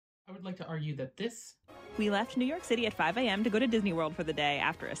would like to argue that this... We left New York City at 5 a.m. to go to Disney World for the day.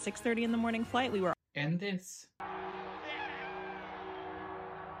 After a 6:30 in the morning flight, we were... And this...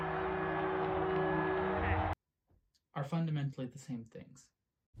 are fundamentally the same things.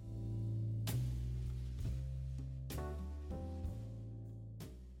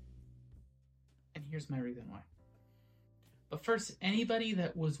 And here's my reason why. But first, anybody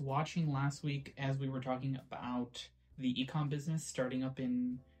that was watching last week as we were talking about the ecom business starting up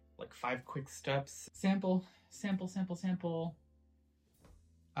in like 5 quick steps. Sample. It's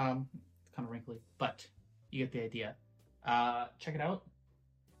kind of wrinkly, but you get the idea. Check it out,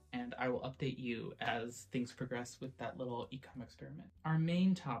 and I will update you as things progress with that little ecom experiment. Our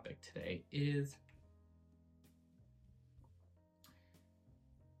main topic today is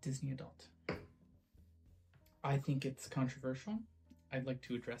Disney Adult. I think it's controversial. I'd like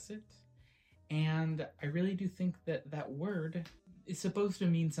to address it. And I really do think that that word is supposed to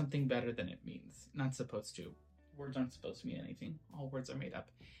mean something better than it means. Not supposed to. Words aren't supposed to mean anything. All words are made up.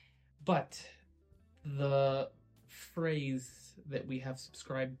 But the phrase that we have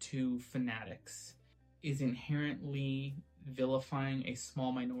subscribed to, fanatics, is inherently vilifying a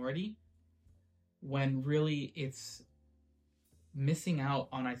small minority when really it's missing out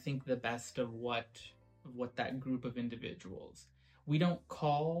on, I think, the best of what that group of individuals. We don't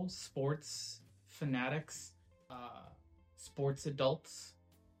call sports fanatics sports adults.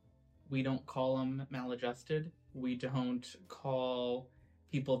 We don't call them maladjusted. We don't call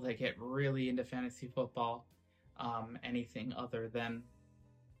people that get really into fantasy football anything other than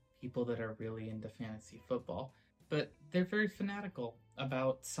people that are really into fantasy football. But they're very fanatical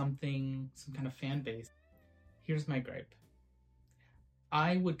about something, some kind of fan base. Here's my gripe.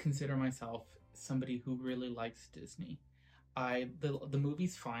 I would consider myself somebody who really likes Disney. The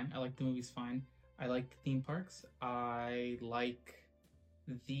movie's fine. I like the movies fine. I like the theme parks. I like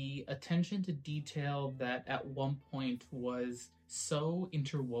the attention to detail that at one point was so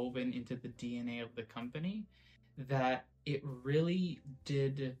interwoven into the DNA of the company that it really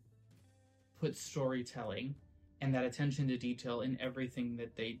did put storytelling and that attention to detail in everything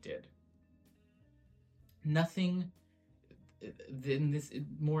that they did. Nothing in this,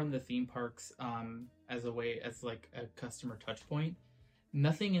 more in the theme parks as like a customer touch point.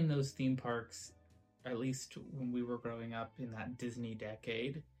 Nothing in those theme parks, at least when we were growing up in that Disney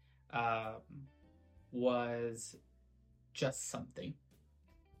decade, was just something.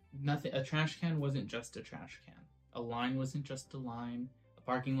 Nothing. A trash can wasn't just a trash can. A line wasn't just a line. A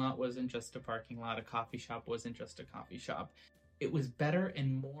parking lot wasn't just a parking lot. A coffee shop wasn't just a coffee shop. It was better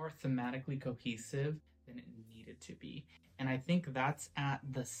and more thematically cohesive than it needed to be. And I think that's at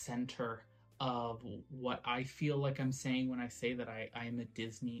the center of what I feel like I'm saying when I say that I am a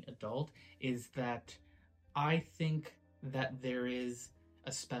Disney adult, is that I think that there is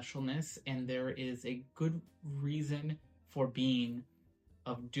a specialness and there is a good reason for being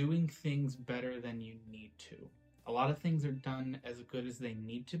of doing things better than you need to. A lot of things are done as good as they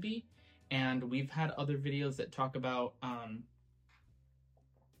need to be, and we've had other videos that talk about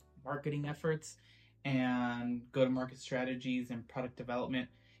marketing efforts and go-to-market strategies and product development,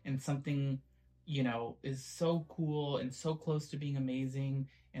 and something, you know, is so cool and so close to being amazing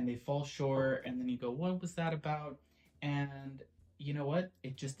and they fall short, and then you go, what was that about? And you know what?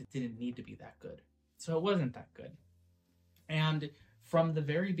 It didn't need to be that good. So it wasn't that good. And from the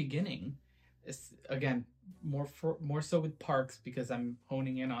very beginning, it's, again, more so with parks, because I'm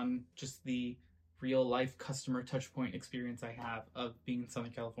honing in on just the real life customer touch point experience I have of being in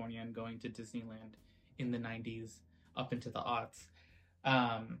Southern California and going to Disneyland in the 90s up into the aughts.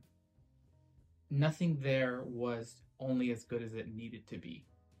 Nothing there was only as good as it needed to be.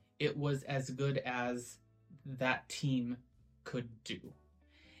 It was as good as that team could do.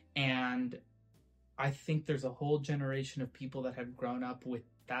 And I think there's a whole generation of people that have grown up with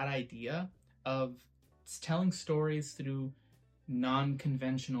that idea of telling stories through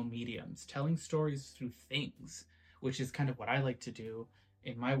non-conventional mediums, telling stories through things, which is kind of what I like to do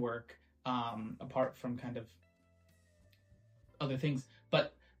in my work, apart from kind of other things,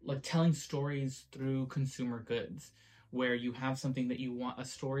 but like telling stories through consumer goods, where you have something that you want, a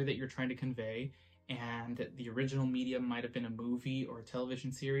story that you're trying to convey, and the original medium might have been a movie or a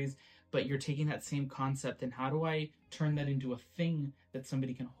television series, but you're taking that same concept and how do I turn that into a thing that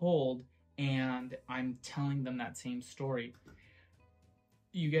somebody can hold, and I'm telling them that same story.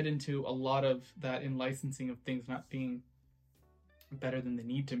 You get into a lot of that in licensing of things not being better than they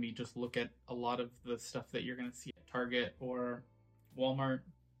need to be. Just look at a lot of the stuff that you're going to see at Target or Walmart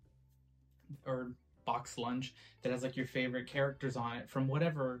or Box Lunch that has like your favorite characters on it from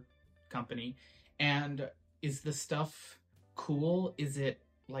whatever company. And is the stuff cool? Is it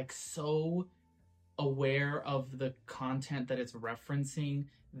like so aware of the content that it's referencing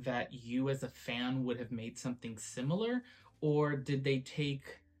that you as a fan would have made something similar, or did they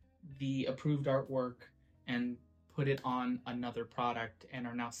take the approved artwork and put it on another product and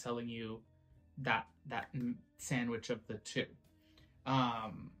are now selling you that sandwich of the two?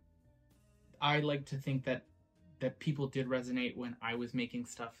 I like to think that people did resonate when I was making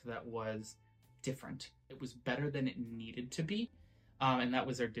stuff that was different. It was better than it needed to be, and that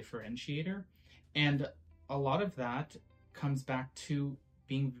was our differentiator. And a lot of that comes back to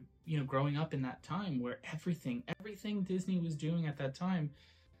being, growing up in that time where everything Disney was doing at that time,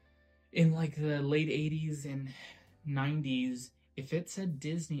 in like the late 80s and 90s, if it said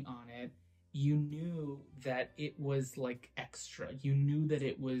Disney on it, you knew that it was like extra. You knew that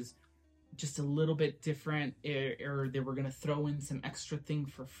it was just a little bit different, or they were going to throw in some extra thing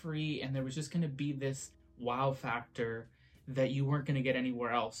for free, and there was just going to be this wow factor that you weren't going to get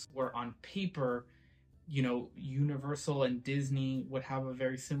anywhere else. Where on paper, Universal and Disney would have a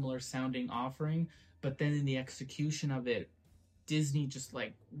very similar sounding offering, but then in the execution of it, Disney just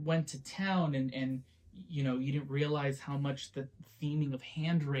like went to town, and you didn't realize how much the theming of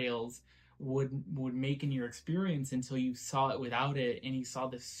handrails would make in your experience until you saw it without it, and you saw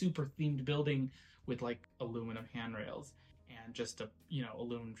this super themed building with like aluminum handrails and just a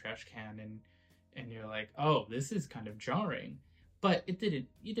aluminum trash can, and you're like, oh, this is kind of jarring. But it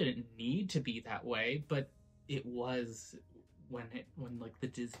didn't need to be that way, but it was when like the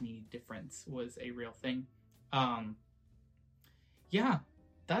Disney difference was a real thing. Yeah,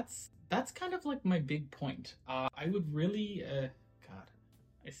 that's kind of like my big point. I would really God,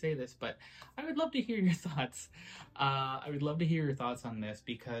 I say this, but I would love to hear your thoughts. I would love to hear your thoughts on this,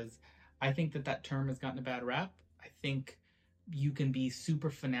 because I think that term has gotten a bad rap. I think you can be super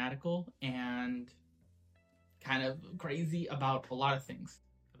fanatical and kind of crazy about a lot of things,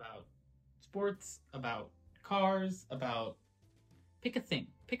 about sports, about cars, about pick a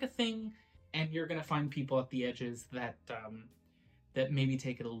thing, and you're gonna find people at the edges that maybe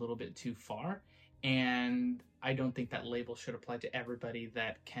take it a little bit too far. And I don't think that label should apply to everybody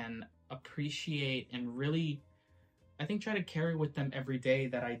that can appreciate and really, I think, try to carry with them every day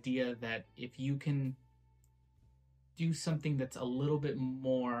that idea that if you can do something that's a little bit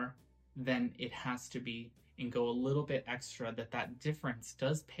more than it has to be and go a little bit extra, that difference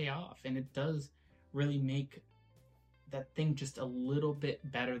does pay off, and it does really make that thing just a little bit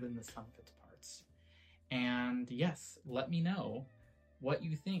better than the sum of its parts. And yes, let me know what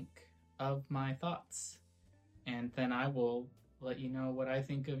you think of my thoughts, and then I will let you know what I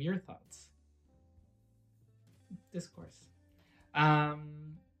think of your thoughts. Discourse.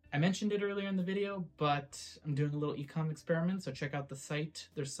 I mentioned it earlier in the video, but I'm doing a little e-com experiment, so check out the site.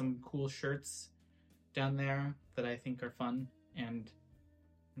 There's some cool shirts down there that I think are fun, and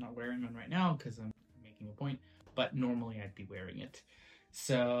I'm not wearing one right now because I'm making a point, but normally I'd be wearing it.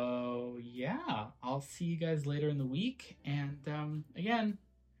 So yeah, I'll see you guys later in the week, and again,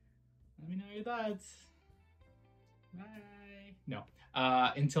 let me know your thoughts. Bye. No,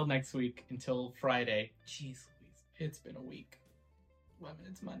 until next week, until Friday. Jeez Louise, it's been a week. Well, I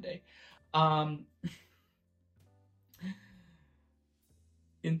mean, it's Monday.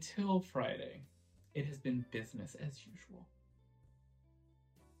 Until Friday, it has been business as usual.